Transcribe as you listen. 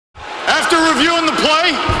After reviewing the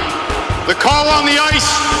play, the call on the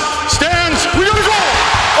ice stands. We gotta go!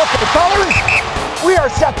 Okay, fellas, we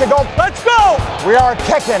are set to go. Let's go! We are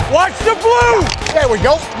kicking. Watch the blue! There we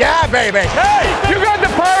go. Yeah, baby. Hey, you got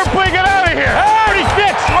the power play, get out of here! Hey,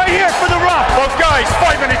 36, right here for the rough! Both guys,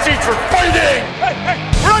 5 minutes each for fighting! Hey,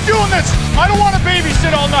 we're not doing this! I don't want to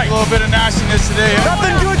babysit all night! A little bit of nastiness today, huh?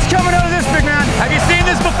 Nothing good's coming out of this, big man! Have you seen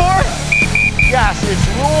this before? Yes, it's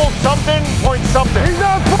rule something, point something. He's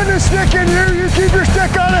not putting a stick in you, you keep your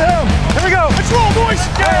stick out of him! Here we go! Let's roll, boys!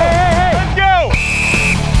 Hey! Let's go!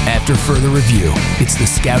 After further review, it's the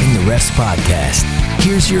Scouting the Refs podcast.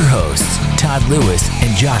 Here's your hosts, Todd Lewis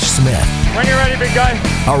and Josh Smith. When you're ready, big guy.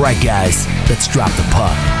 All right, guys, let's drop the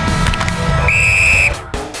puck.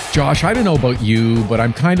 Josh, I don't know about you, but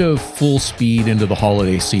I'm kind of full speed into the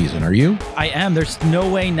holiday season. Are you? I am. There's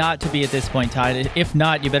no way not to be at this point, Todd. If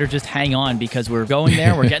not, you better just hang on because we're going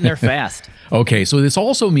there. We're getting there fast. Okay, so this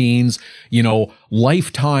also means,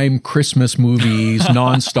 lifetime Christmas movies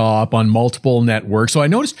nonstop on multiple networks. So I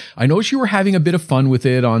noticed you were having a bit of fun with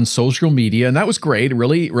it on social media, and that was great.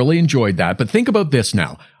 Really enjoyed that. But think about this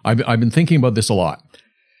now. I've been thinking about this a lot.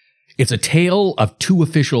 It's a tale of two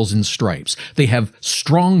officials in stripes. They have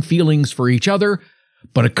strong feelings for each other,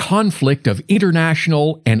 but a conflict of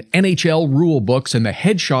international and NHL rule books and the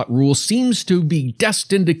headshot rule seems to be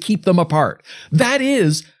destined to keep them apart. That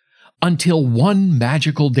is, until one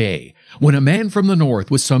magical day, when a man from the North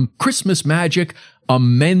with some Christmas magic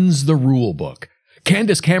amends the rule book.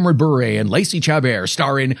 Candace Cameron Bure and Lacey Chabert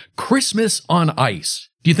star in Christmas on Ice.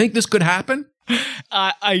 Do you think this could happen?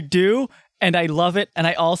 I do, and I love it, and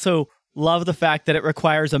I also love the fact that it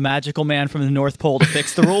requires a magical man from the North Pole to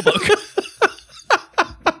fix the rule book.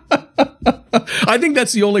 I think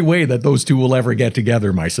that's the only way that those two will ever get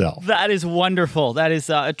together myself. That is wonderful. That is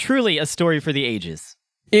truly a story for the ages.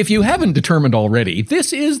 If you haven't determined already,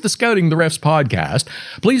 this is the Scouting the Refs podcast.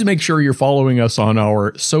 Please make sure you're following us on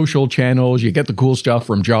our social channels. You get the cool stuff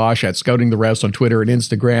from Josh at Scouting the Refs on Twitter and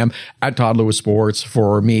Instagram, at Todd Lewis Sports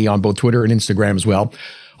for me on both Twitter and Instagram as well.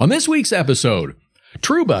 On this week's episode,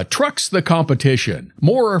 Trouba trucks the competition,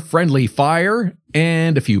 more friendly fire,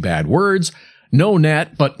 and a few bad words. No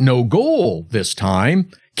net, but no goal this time.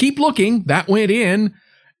 Keep looking, that went in.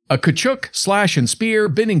 A Tkachuk slash and spear,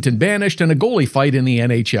 Binnington banished, and a goalie fight in the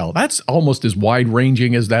NHL. That's almost as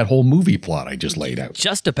wide-ranging as that whole movie plot I just laid out.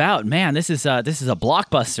 Just about. Man, this is a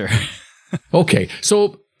blockbuster. Okay,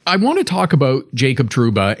 so I want to talk about Jacob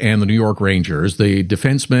Trouba and the New York Rangers. The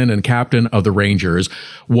defenseman and captain of the Rangers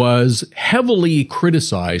was heavily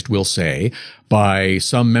criticized, we'll say, by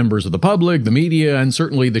some members of the public, the media, and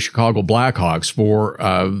certainly the Chicago Blackhawks for,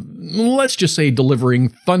 let's just say, delivering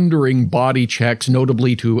thundering body checks,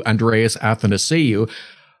 notably to Andreas Athanasiou.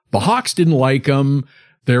 The Hawks didn't like him.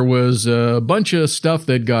 There was a bunch of stuff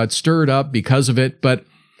that got stirred up because of it, but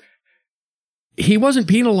he wasn't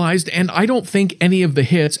penalized, and I don't think any of the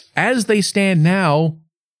hits, as they stand now,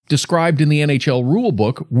 described in the NHL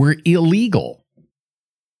rulebook, were illegal.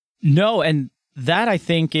 No, and that I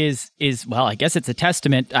think is well, I guess it's a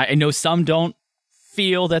testament. I know some don't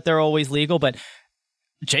feel that they're always legal, but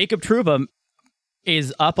Jacob Trouba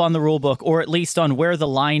is up on the rulebook, or at least on where the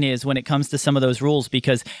line is when it comes to some of those rules,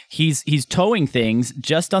 because he's towing things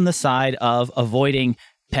just on the side of avoiding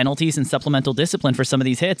penalties and supplemental discipline for some of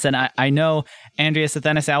these hits. And I know Andreas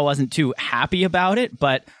Athanasiou wasn't too happy about it,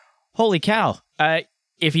 but holy cow,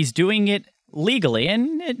 if he's doing it legally,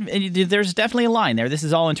 and there's definitely a line there. This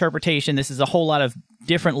is all interpretation. This is a whole lot of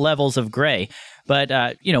different levels of gray. But,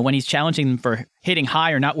 when he's challenging them for hitting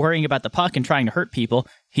high or not worrying about the puck and trying to hurt people,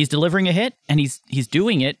 he's delivering a hit, and he's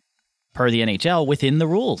doing it per the NHL within the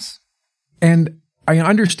rules. And I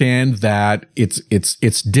understand that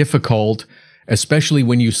it's difficult, especially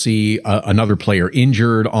when you see another player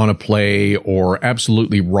injured on a play or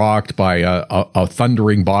absolutely rocked by a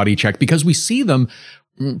thundering body check, because we see them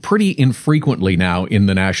pretty infrequently now in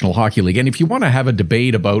the National Hockey League. And if you want to have a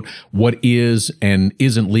debate about what is and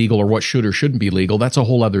isn't legal or what should or shouldn't be legal, that's a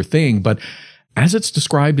whole other thing. But as it's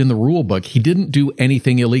described in the rule book, he didn't do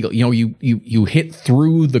anything illegal. You hit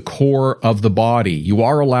through the core of the body. You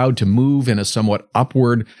are allowed to move in a somewhat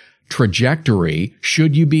upward trajectory.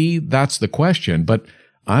 Should you be? That's the question. But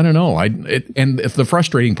I don't know. And the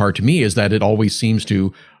frustrating part to me is that it always seems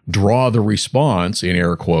to draw the response, in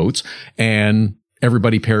air quotes, and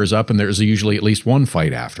everybody pairs up and there's usually at least one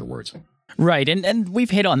fight afterwards. Right. And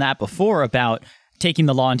we've hit on that before about taking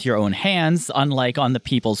the law into your own hands, unlike on the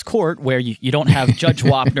People's Court, where you don't have Judge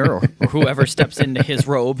Wapner or whoever steps into his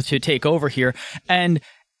robe to take over here. And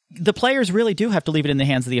the players really do have to leave it in the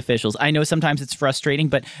hands of the officials. I know sometimes it's frustrating,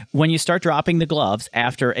 but when you start dropping the gloves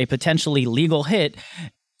after a potentially legal hit,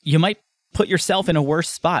 you might put yourself in a worse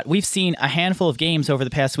spot. We've seen a handful of games over the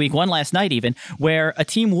past week, one last night even, where a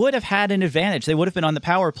team would have had an advantage. They would have been on the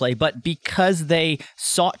power play, but because they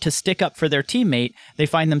sought to stick up for their teammate, they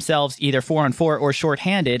find themselves either 4-on-4 or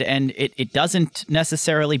shorthanded, and it doesn't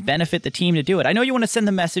necessarily benefit the team to do it. I know you want to send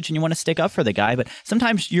the message and you want to stick up for the guy, but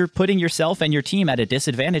sometimes you're putting yourself and your team at a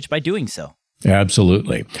disadvantage by doing so.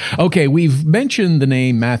 Absolutely. Okay, we've mentioned the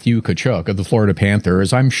name Matthew Tkachuk of the Florida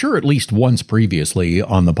Panthers, I'm sure at least once previously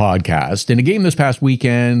on the podcast. In a game this past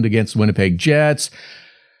weekend against the Winnipeg Jets,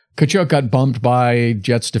 Tkachuk got bumped by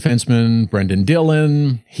Jets defenseman Brendan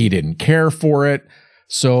Dillon. He didn't care for it.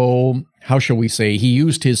 So, how shall we say, he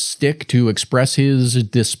used his stick to express his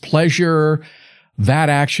displeasure. That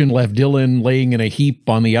action left Dillon laying in a heap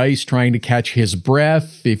on the ice trying to catch his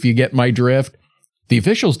breath, if you get my drift. The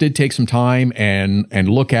officials did take some time and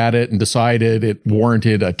look at it and decided it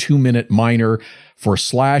warranted a 2-minute minor for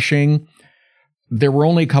slashing. There were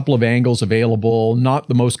only a couple of angles available, not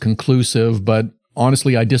the most conclusive, but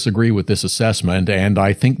honestly, I disagree with this assessment, and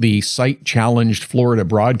I think the site-challenged Florida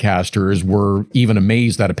broadcasters were even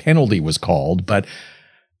amazed that a penalty was called, but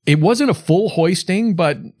it wasn't a full hoisting,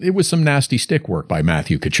 but it was some nasty stick work by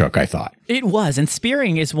Matthew Tkachuk, I thought. It was, and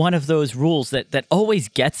spearing is one of those rules that always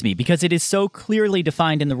gets me because it is so clearly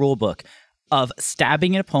defined in the rule book of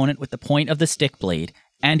stabbing an opponent with the point of the stick blade,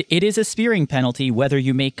 and it is a spearing penalty whether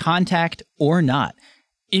you make contact or not.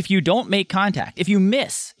 If you don't make contact, if you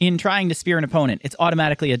miss in trying to spear an opponent, it's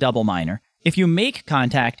automatically a double minor. If you make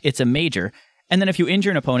contact, it's a major. And then if you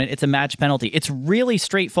injure an opponent, it's a match penalty. It's really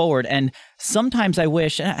straightforward. And sometimes I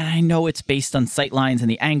wish, and I know it's based on sight lines and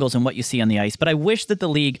the angles and what you see on the ice, but I wish that the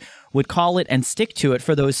league would call it and stick to it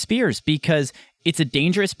for those spears because it's a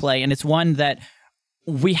dangerous play and it's one that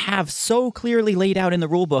we have so clearly laid out in the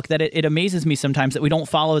rule book that it amazes me sometimes that we don't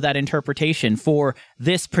follow that interpretation for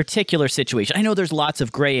this particular situation. I know there's lots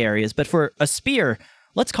of gray areas, but for a spear,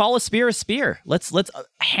 let's call a spear a spear. Let's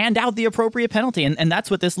hand out the appropriate penalty. And that's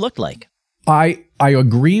what this looked like. I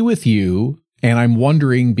agree with you, and I'm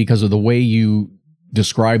wondering, because of the way you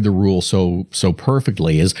describe the rule so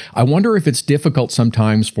perfectly, is I wonder if it's difficult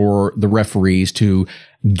sometimes for the referees to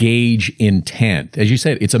gauge intent. As you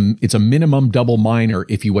said, it's a minimum double minor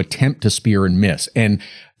if you attempt to spear and miss. And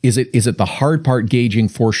is it the hard part gauging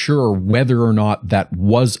for sure whether or not that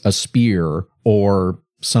was a spear or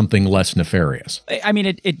something less nefarious? I mean,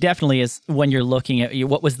 it definitely is when you're looking at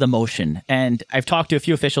what was the motion. And I've talked to a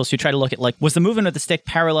few officials who try to look at, like, was the movement of the stick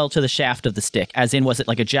parallel to the shaft of the stick? As in, was it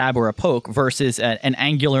like a jab or a poke versus an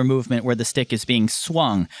angular movement where the stick is being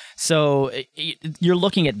swung? So you're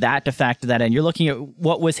looking at that to factor that in. You're looking at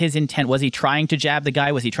what was his intent. Was he trying to jab the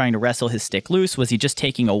guy? Was he trying to wrestle his stick loose? Was he just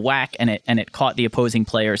taking a whack and it caught the opposing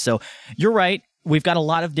player? So you're right. We've got a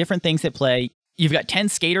lot of different things at play. You've got 10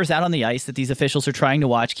 skaters out on the ice that these officials are trying to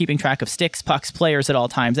watch, keeping track of sticks, pucks, players at all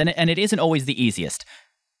times, and it isn't always the easiest.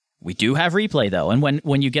 We do have replay, though, and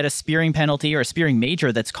when you get a spearing penalty or a spearing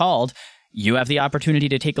major that's called, you have the opportunity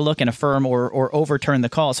to take a look and affirm or overturn the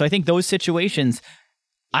call. So I think those situations,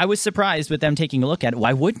 I was surprised with them taking a look at it.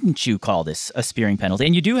 Why wouldn't you call this a spearing penalty?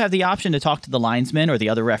 And you do have the option to talk to the linesman or the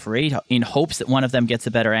other referee in hopes that one of them gets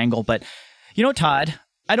a better angle. But, you know, Todd,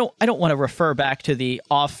 I don't want to refer back to the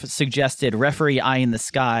off-suggested referee eye in the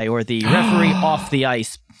sky or the referee off the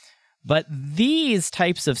ice, but these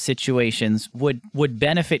types of situations would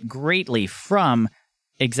benefit greatly from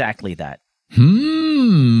exactly that.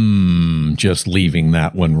 Just leaving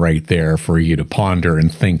that one right there for you to ponder and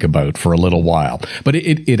think about for a little while. But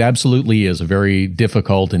it absolutely is a very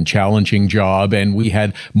difficult and challenging job, and we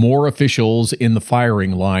had more officials in the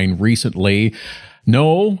firing line recently.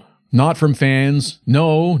 No, not from fans.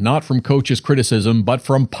 No, not from coaches' criticism, but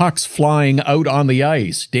from pucks flying out on the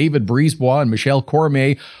ice. David Brisebois and Michel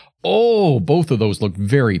Cormier. Oh, both of those look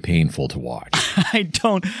very painful to watch. I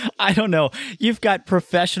don't know. You've got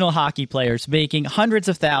professional hockey players making hundreds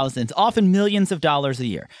of thousands, often millions of dollars a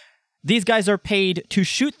year. These guys are paid to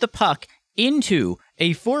shoot the puck into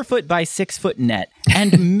a 4-foot by 6-foot net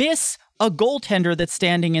and miss a goaltender that's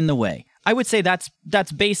standing in the way. I would say that's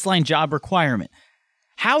baseline job requirement.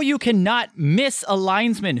 How you cannot miss a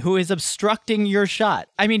linesman who is obstructing your shot.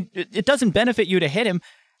 I mean, it doesn't benefit you to hit him.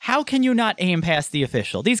 How can you not aim past the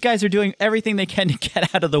official? These guys are doing everything they can to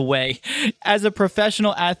get out of the way. As a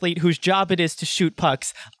professional athlete whose job it is to shoot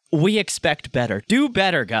pucks, we expect better. Do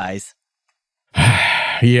better, guys.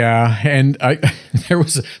 Yeah, and there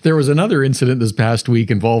was another incident this past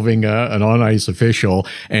week involving an on-ice official,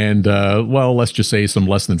 and let's just say some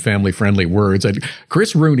less than family-friendly words.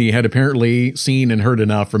 Chris Rooney had apparently seen and heard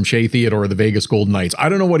enough from Shea Theodore of the Vegas Golden Knights. I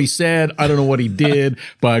don't know what he said, I don't know what he did,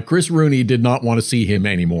 but Chris Rooney did not want to see him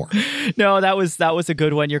anymore. No, that was a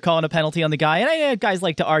good one. You're calling a penalty on the guy, and guys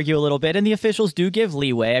like to argue a little bit, and the officials do give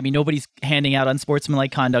leeway. I mean, nobody's handing out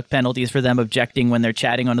unsportsmanlike conduct penalties for them objecting when they're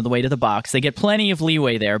chatting on the way to the box. They get plenty of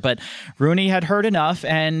leeway there, but Rooney had heard enough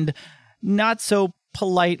and not so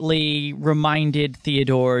politely reminded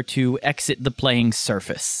Theodore to exit the playing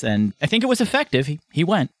surface. And I think it was effective. He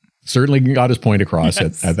went. Certainly got his point across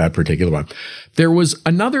Yes. at that particular one. There was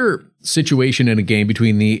another situation in a game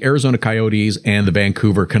between the Arizona Coyotes and the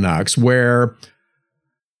Vancouver Canucks where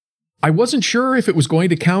I wasn't sure if it was going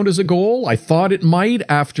to count as a goal. I thought it might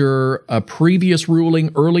after a previous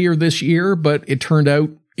ruling earlier this year, but it turned out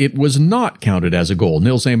it was not counted as a goal.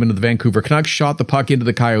 Nils Aimann of the Vancouver Canucks shot the puck into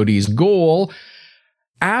the Coyotes' goal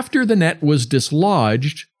after the net was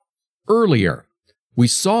dislodged earlier. We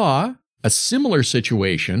saw a similar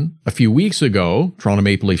situation a few weeks ago. Toronto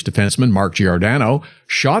Maple Leafs defenseman Mark Giordano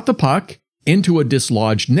shot the puck into a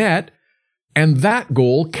dislodged net, and that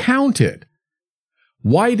goal counted.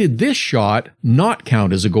 Why did this shot not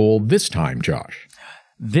count as a goal this time, Josh?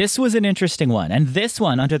 This was an interesting one, and this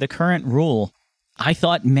one, under the current rule, I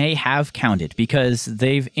thought may have counted because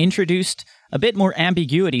they've introduced a bit more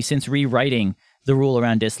ambiguity since rewriting the rule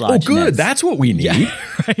around dislodged Oh, good. nets. That's what we need. Yeah,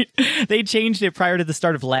 right. They changed it prior to the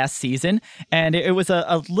start of last season, and it was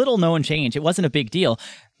a little known change. It wasn't a big deal.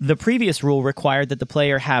 The previous rule required that the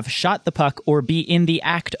player have shot the puck or be in the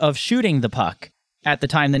act of shooting the puck at the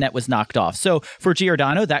time the net was knocked off. So for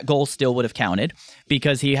Giordano, that goal still would have counted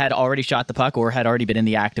because he had already shot the puck or had already been in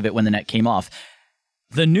the act of it when the net came off.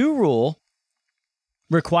 The new rule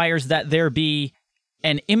requires that there be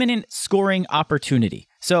an imminent scoring opportunity.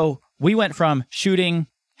 So we went from shooting,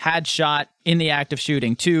 had shot, in the act of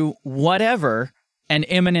shooting, to whatever an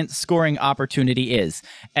imminent scoring opportunity is.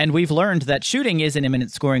 And we've learned that shooting is an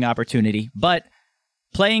imminent scoring opportunity, but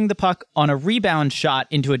playing the puck on a rebound shot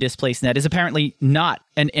into a displaced net is apparently not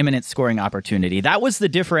an imminent scoring opportunity. That was the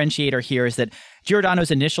differentiator here, is that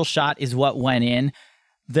Giordano's initial shot is what went in.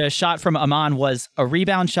 The shot from Aman was a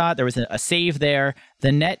rebound shot. There was a save there.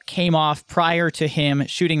 The net came off prior to him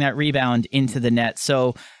shooting that rebound into the net.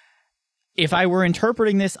 So if I were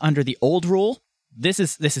interpreting this under the old rule, this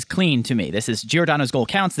is clean to me. This is Giordano's goal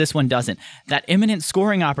counts. This one doesn't. That imminent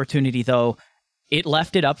scoring opportunity, though, it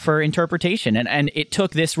left it up for interpretation. And it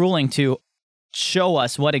took this ruling to show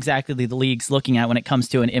us what exactly the league's looking at when it comes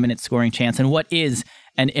to an imminent scoring chance and what is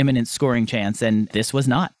an imminent scoring chance. And this was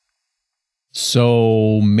not.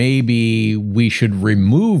 So maybe we should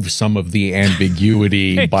remove some of the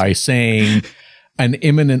ambiguity by saying an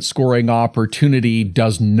imminent scoring opportunity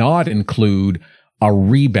does not include a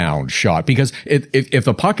rebound shot. Because if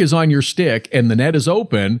the puck is on your stick and the net is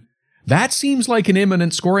open, that seems like an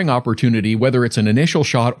imminent scoring opportunity, whether it's an initial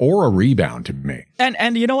shot or a rebound to me.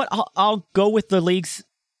 And you know what? I'll go with the league's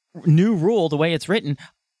new rule, the way it's written.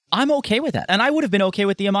 I'm okay with that. And I would have been okay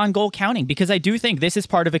with the Aman goal counting because I do think this is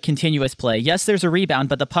part of a continuous play. Yes, there's a rebound,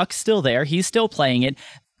 but the puck's still there. He's still playing it.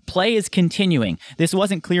 Play is continuing. This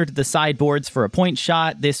wasn't cleared to the sideboards for a point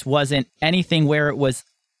shot. This wasn't anything where it was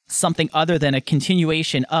something other than a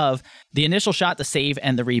continuation of the initial shot, the save,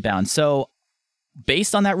 and the rebound. So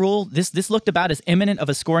based on that rule, this looked about as imminent of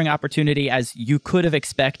a scoring opportunity as you could have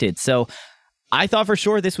expected. So I thought for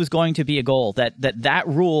sure this was going to be a goal, that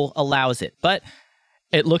rule allows it. But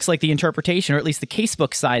it looks like the interpretation, or at least the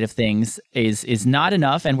casebook side of things, is not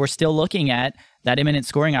enough, and we're still looking at that imminent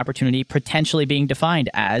scoring opportunity potentially being defined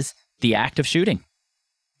as the act of shooting.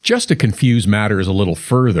 Just to confuse matters a little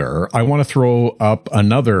further, I want to throw up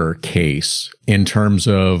another case in terms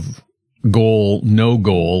of goal, no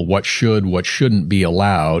goal, what should, what shouldn't be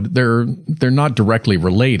allowed. They're not directly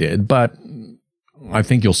related, but I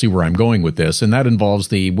think you'll see where I'm going with this, and that involves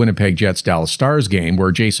the Winnipeg Jets-Dallas Stars game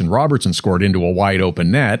where Jason Robertson scored into a wide-open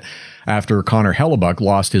net after Connor Hellebuck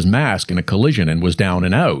lost his mask in a collision and was down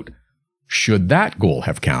and out. Should that goal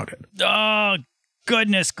have counted? Oh,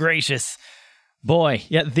 goodness gracious. Boy,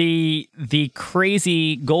 yeah, the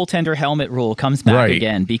crazy goaltender helmet rule comes back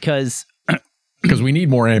again because we need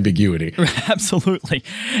more ambiguity. Absolutely.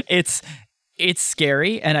 It's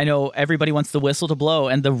scary, and I know everybody wants the whistle to blow,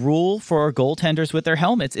 and the rule for goaltenders with their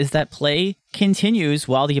helmets is that play continues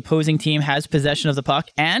while the opposing team has possession of the puck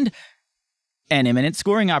and an imminent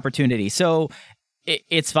scoring opportunity. So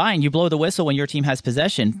it's fine. You blow the whistle when your team has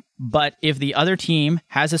possession, but if the other team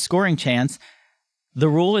has a scoring chance, the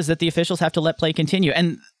rule is that the officials have to let play continue.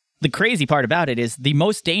 And the crazy part about it is the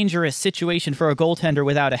most dangerous situation for a goaltender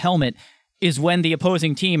without a helmet is when the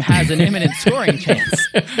opposing team has an imminent scoring chance.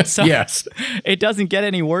 So Yes. it doesn't get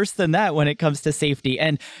any worse than that when it comes to safety.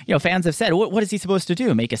 And, fans have said, what is he supposed to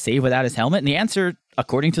do? Make a save without his helmet? And the answer,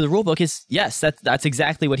 according to the rule book, is yes, that's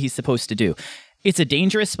exactly what he's supposed to do. It's a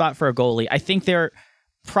dangerous spot for a goalie. I think there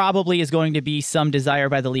probably is going to be some desire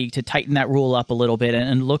by the league to tighten that rule up a little bit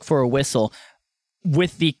and look for a whistle,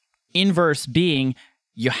 with the inverse being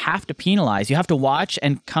you have to penalize, you have to watch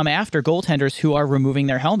and come after goaltenders who are removing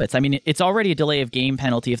their helmets. I mean, it's already a delay of game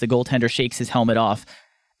penalty if the goaltender shakes his helmet off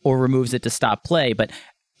or removes it to stop play. But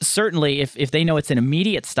certainly if they know it's an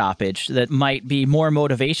immediate stoppage, that might be more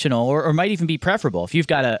motivational or might even be preferable. If you've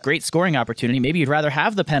got a great scoring opportunity, maybe you'd rather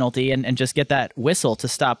have the penalty and just get that whistle to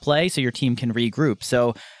stop play so your team can regroup.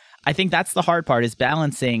 So I think that's the hard part, is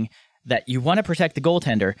balancing that you want to protect the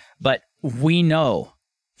goaltender, but we know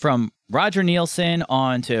from Roger Nielsen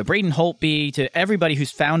on to Braden Holtby to everybody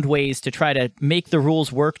who's found ways to try to make the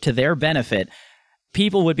rules work to their benefit,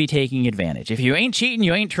 people would be taking advantage. If you ain't cheating,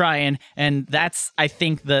 you ain't trying. And that's, I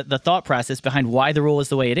think, the thought process behind why the rule is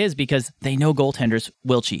the way it is, because they know goaltenders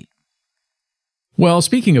will cheat. Well,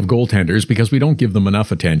 speaking of goaltenders, because we don't give them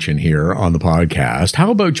enough attention here on the podcast,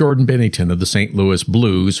 how about Jordan Binnington of the St. Louis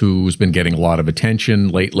Blues, who's been getting a lot of attention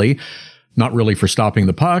lately? Not really for stopping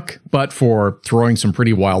the puck, but for throwing some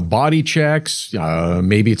pretty wild body checks.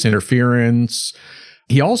 Maybe it's interference.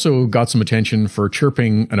 He also got some attention for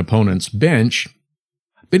chirping an opponent's bench.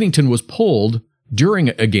 Binnington was pulled during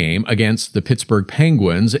a game against the Pittsburgh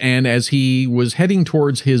Penguins, and as he was heading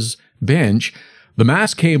towards his bench, the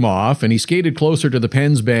mask came off and he skated closer to the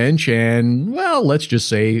Pens bench and, well, let's just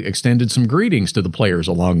say extended some greetings to the players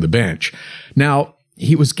along the bench. Now,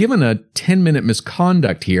 he was given a 10-minute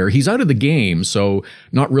misconduct here. He's out of the game, so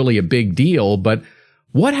not really a big deal, but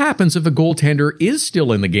what happens if a goaltender is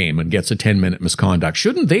still in the game and gets a 10-minute misconduct?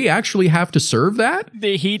 Shouldn't they actually have to serve that?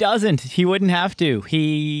 He doesn't. He wouldn't have to.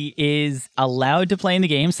 He is allowed to play in the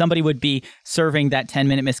game. Somebody would be serving that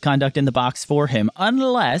 10-minute misconduct in the box for him,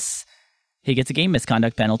 unless he gets a game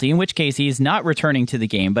misconduct penalty, in which case he's not returning to the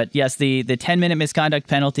game. But yes, the 10-minute misconduct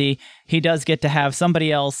penalty, he does get to have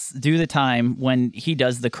somebody else do the time when he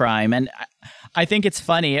does the crime. And I think it's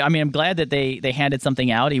funny. I mean, I'm glad that they handed something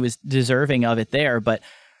out. He was deserving of it there. But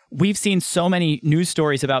we've seen so many news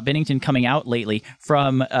stories about Binnington coming out lately,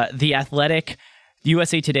 from The Athletic,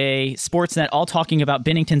 USA Today, Sportsnet, all talking about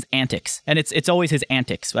Binnington's antics. And it's always his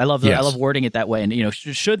antics. I love wording it that way. And,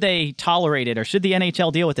 should they tolerate it, or should the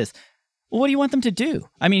NHL deal with this? Well, what do you want them to do?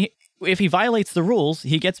 I mean, if he violates the rules,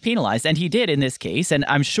 he gets penalized, and he did in this case. And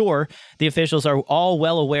I'm sure the officials are all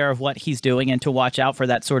well aware of what he's doing and to watch out for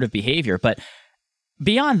that sort of behavior. But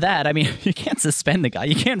beyond that, I mean, you can't suspend the guy.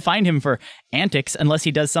 You can't fine him for antics unless he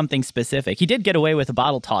does something specific. He did get away with a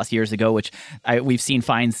bottle toss years ago, which we've seen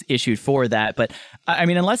fines issued for that. But I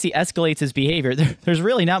mean, unless he escalates his behavior, there's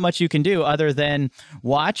really not much you can do other than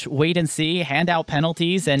watch, wait and see, hand out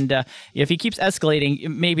penalties. And if he keeps escalating,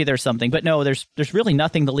 maybe there's something. But no, there's really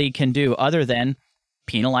nothing the league can do other than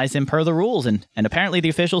penalize him per the rules. And apparently the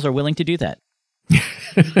officials are willing to do that.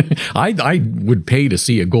 I would pay to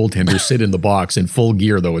see a goaltender sit in the box in full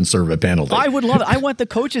gear, though, and serve a penalty. I would love it. I want the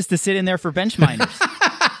coaches to sit in there for bench minors.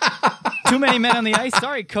 Too many men on the ice.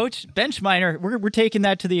 Sorry, coach. Bench minor. We're taking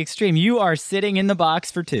that to the extreme. You are sitting in the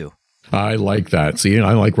box for two. I like that. See,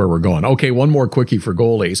 I like where we're going. Okay, one more quickie for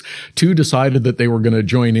goalies. Two decided that they were going to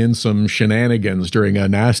join in some shenanigans during a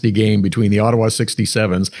nasty game between the Ottawa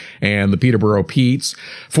 67s and the Peterborough Petes.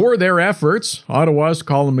 For their efforts, Ottawa's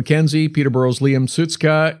Colin McKenzie, Peterborough's Liam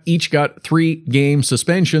Sutska each got 3-game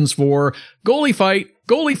suspensions for goalie fight,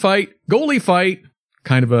 goalie fight, goalie fight.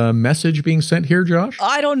 Kind of a message being sent here, Josh?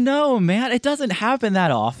 I don't know, man. It doesn't happen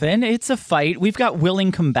that often. It's a fight. We've got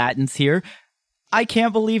willing combatants here. I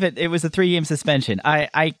can't believe it. It was a 3-game suspension.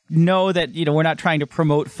 I know that, we're not trying to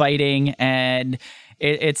promote fighting, and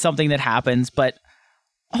it's something that happens, but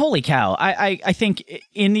holy cow. I think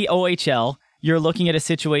in the OHL, you're looking at a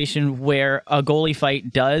situation where a goalie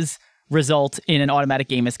fight does result in an automatic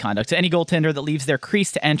game misconduct. So any goaltender that leaves their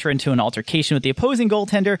crease to enter into an altercation with the opposing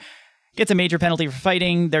goaltender gets a major penalty for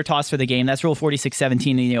fighting. They're tossed for the game. That's Rule 46-17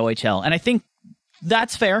 in the OHL. And I think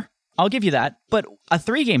that's fair. I'll give you that. But a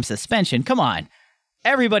 3-game suspension, come on.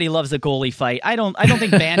 Everybody loves a goalie fight. I don't think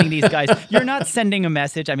banning these guys, you're not sending a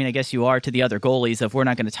message. I mean, I guess you are to the other goalies of we're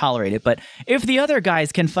not going to tolerate it. But if the other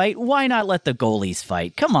guys can fight, why not let the goalies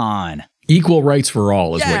fight? Come on. Equal rights for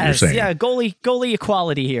all is what you're saying. Yeah, goalie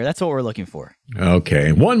equality here. That's what we're looking for.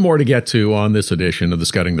 Okay, one more to get to on this edition of the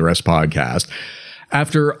Scouting the Rest podcast.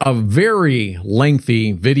 After a very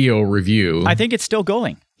lengthy video review. I think it's still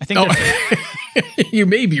going. I think You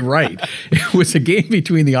may be right. It was a game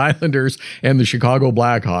between the Islanders and the Chicago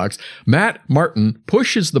Blackhawks. Matt Martin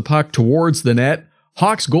pushes the puck towards the net.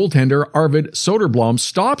 Hawks goaltender Arvid Soderblom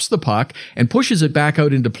stops the puck and pushes it back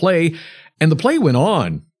out into play. And the play went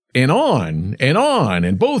on and on and on.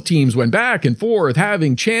 And both teams went back and forth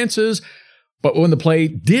having chances. But when the play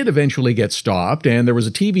did eventually get stopped and there was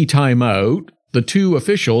a TV timeout, the two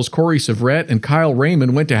officials, Corey Severette and Kyle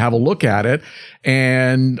Raymond, went to have a look at it.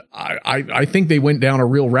 And I think they went down a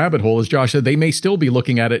real rabbit hole. As Josh said, they may still be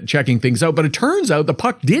looking at it, checking things out. But it turns out the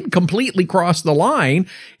puck did completely cross the line.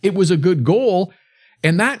 It was a good goal.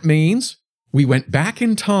 And that means we went back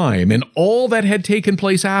in time and all that had taken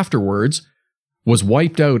place afterwards was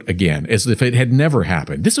wiped out again, as if it had never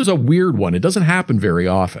happened. This is a weird one. It doesn't happen very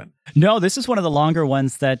often. No, this is one of the longer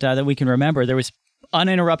ones that we can remember. There was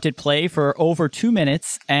uninterrupted play for over 2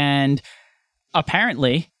 minutes, and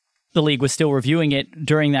apparently the league was still reviewing it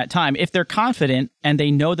during that time. If they're confident and they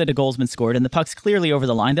know that a goal's been scored and the puck's clearly over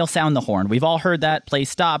the line, they'll sound the horn. We've all heard that. Play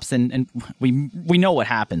stops, and we know what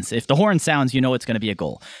happens. If the horn sounds, you know it's going to be a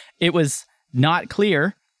goal. It was not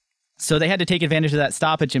clear, so they had to take advantage of that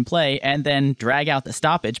stoppage in play and then drag out the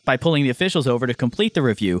stoppage by pulling the officials over to complete the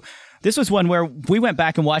review. This was one where we went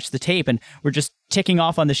back and watched the tape, and we're just ticking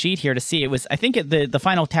off on the sheet here to see. It was, I think the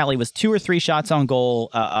final tally was 2 or 3 shots on goal,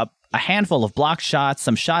 a handful of blocked shots,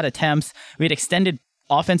 some shot attempts. We had extended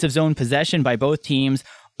offensive zone possession by both teams.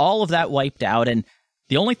 All of that wiped out, and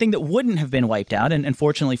the only thing that wouldn't have been wiped out, and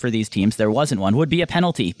unfortunately for these teams, there wasn't one, would be a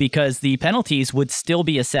penalty, because the penalties would still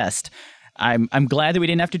be assessed. I'm glad that we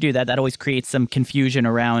didn't have to do that. That always creates some confusion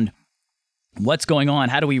around what's going on.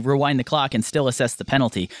 How do we rewind the clock and still assess the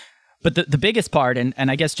penalty? But the biggest part, and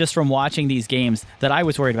I guess just from watching these games, that I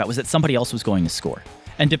was worried about was that somebody else was going to score.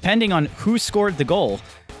 And depending on who scored the goal,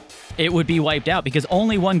 it would be wiped out, because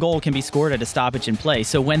only one goal can be scored at a stoppage in play.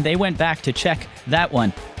 So when they went back to check that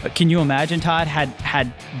one, can you imagine, Todd,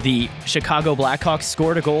 had the Chicago Blackhawks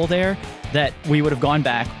scored a goal there, that we would have gone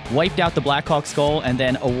back, wiped out the Blackhawks goal, and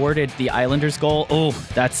then awarded the Islanders goal? Oh,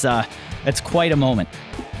 that's quite a moment.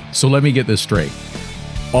 So let me get this straight.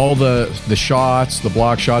 All the shots, the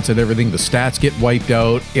block shots and everything, the stats get wiped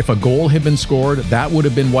out. If a goal had been scored, that would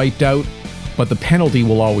have been wiped out, but the penalty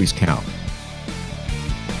will always count.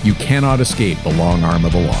 You cannot escape the long arm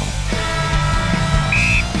of the law.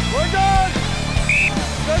 We're good!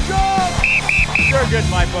 Good job! You're good in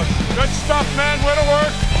my book. Good stuff, man. Way to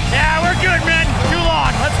work. Yeah, we're good, man. Too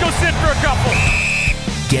long. Let's go sit for a couple.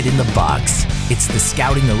 Get in the box. It's the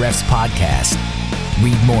Scouting the Refs podcast.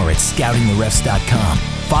 Read more at scoutingtherefs.com.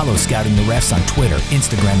 Follow Scouting the Refs on Twitter,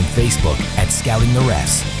 Instagram, and Facebook at Scouting the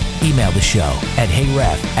Refs. Email the show at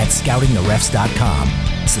heyref@scoutingtherefs.com.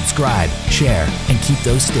 Subscribe, share, and keep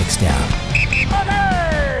those sticks down. Okay!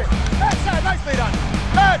 That's nicely done.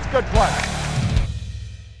 That's good play.